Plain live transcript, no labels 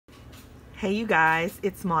Hey you guys,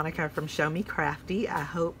 it's Monica from Show Me Crafty. I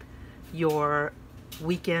hope your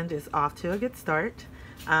weekend is off to a good start.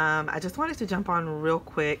 I just wanted to jump on real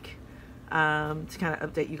quick to kind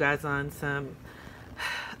of update you guys on some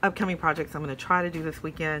upcoming projects I'm going to try to do this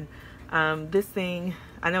weekend. This thing,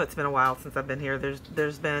 I know it's been a while since I've been here.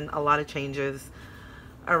 There's been a lot of changes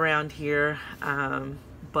around here,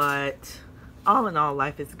 but all in all,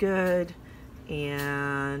 life is good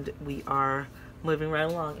and we are moving right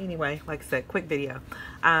along. Anyway, like I said, quick video.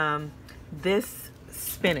 This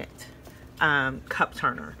Spin It cup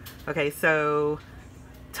turner. Okay, so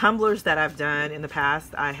tumblers that I've done in the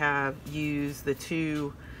past, I have used the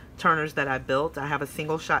two turners that I built. I have a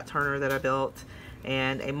single shot turner that I built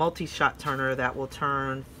and a multi-shot turner that will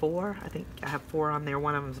turn 4. I think I have 4 on there.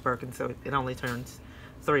 One of them is broken, so it only turns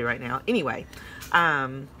 3 right now. Anyway,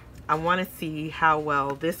 I want to see how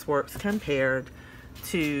well this works compared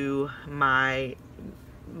to my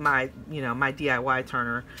DIY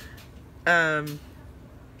turner.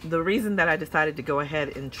 The reason that I decided to go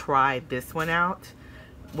ahead and try this one out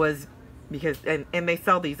was because, and they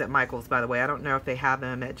sell these at Michael's, by the way. I don't know if they have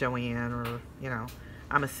them at Joann, or,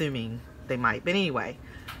 I'm assuming they might. But anyway,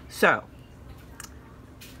 so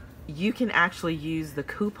you can actually use the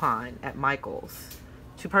coupon at Michael's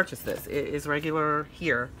to purchase this. It is regular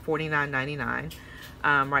here, $49.99.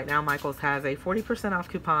 Right now Michael's has a 40% off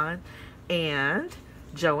coupon, and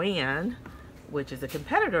Joann, which is a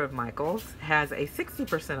competitor of Michael's, has a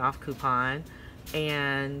 60% off coupon,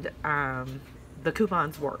 and the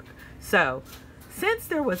coupons work. So since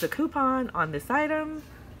there was a coupon on this item,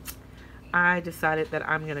 I decided that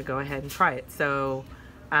I'm gonna go ahead and try it. So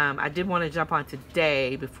I did want to jump on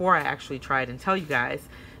today before I actually tried and tell you guys,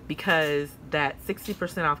 because that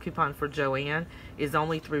 60% off coupon for Joann is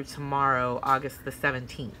only through tomorrow, August the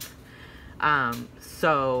 17th.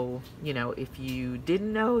 So, if you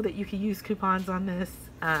didn't know that you could use coupons on this,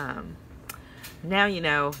 now you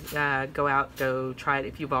know. Go try it.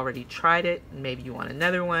 If you've already tried it, maybe you want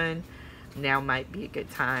another one, now might be a good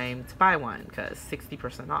time to buy one, because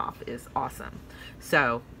 60% off is awesome.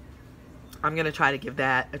 So I'm going to try to give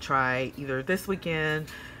that a try either this weekend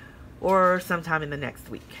or sometime in the next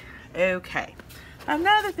week. Okay,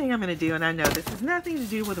 another thing I'm going to do, and I know this has nothing to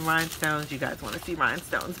do with rhinestones. You guys want to see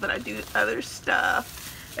rhinestones, but I do other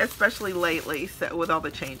stuff, especially lately, so with all the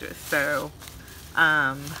changes. So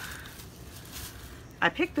I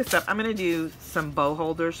picked this up. I'm going to do some bow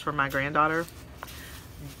holders for my granddaughter.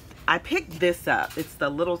 I picked this up. It's the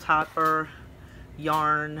little topper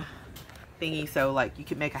yarn thingy, so like you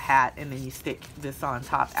can make a hat and then you stick this on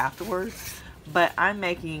top afterwards. But I'm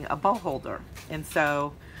making a bow holder, and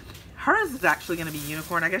so hers is actually going to be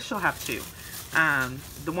unicorn. I guess she'll have 2.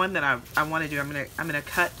 The one that I want to do, I'm gonna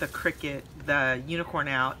cut the unicorn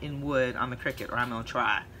out in wood on the Cricut, or I'm gonna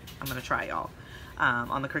try y'all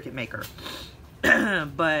on the Cricut Maker.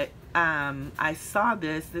 But I saw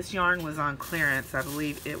this yarn was on clearance. I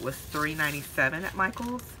believe it was $3.97 at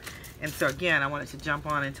Michael's, and so again I wanted to jump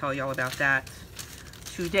on and tell y'all about that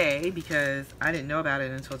today, because I didn't know about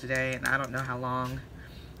it until today, and I don't know how long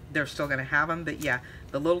they're still gonna have them. But yeah,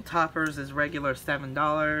 the little toppers is regular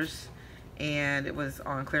 $7, and it was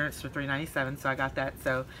on clearance for $3.97, so I got that.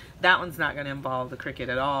 So that one's not gonna involve the Cricut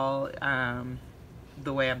at all,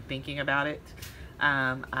 the way I'm thinking about it.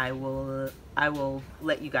 I will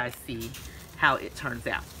let you guys see how it turns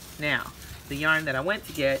out. Now, the yarn that I went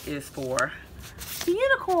to get is for the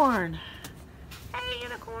unicorn. Hey,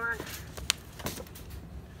 unicorn.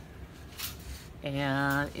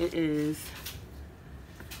 And it is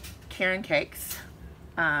Karen Cakes.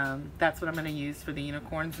 That's what I'm going to use for the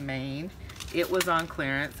unicorn's mane. It was on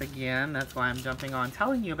clearance again. That's why I'm jumping on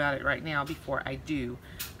telling you about it right now before I do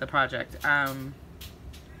the project.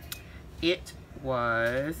 It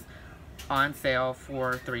was on sale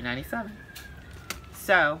for $3.97.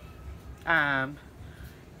 So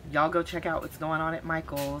y'all go check out what's going on at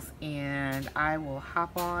Michael's, and I will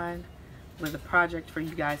hop on with a project for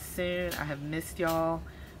you guys soon. I have missed y'all.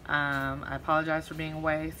 I apologize for being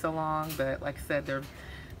away so long, but like I said, there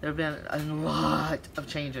have been a lot of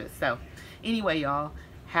changes. So anyway, y'all,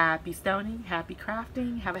 happy stoning, happy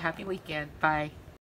crafting, have a happy weekend. Bye.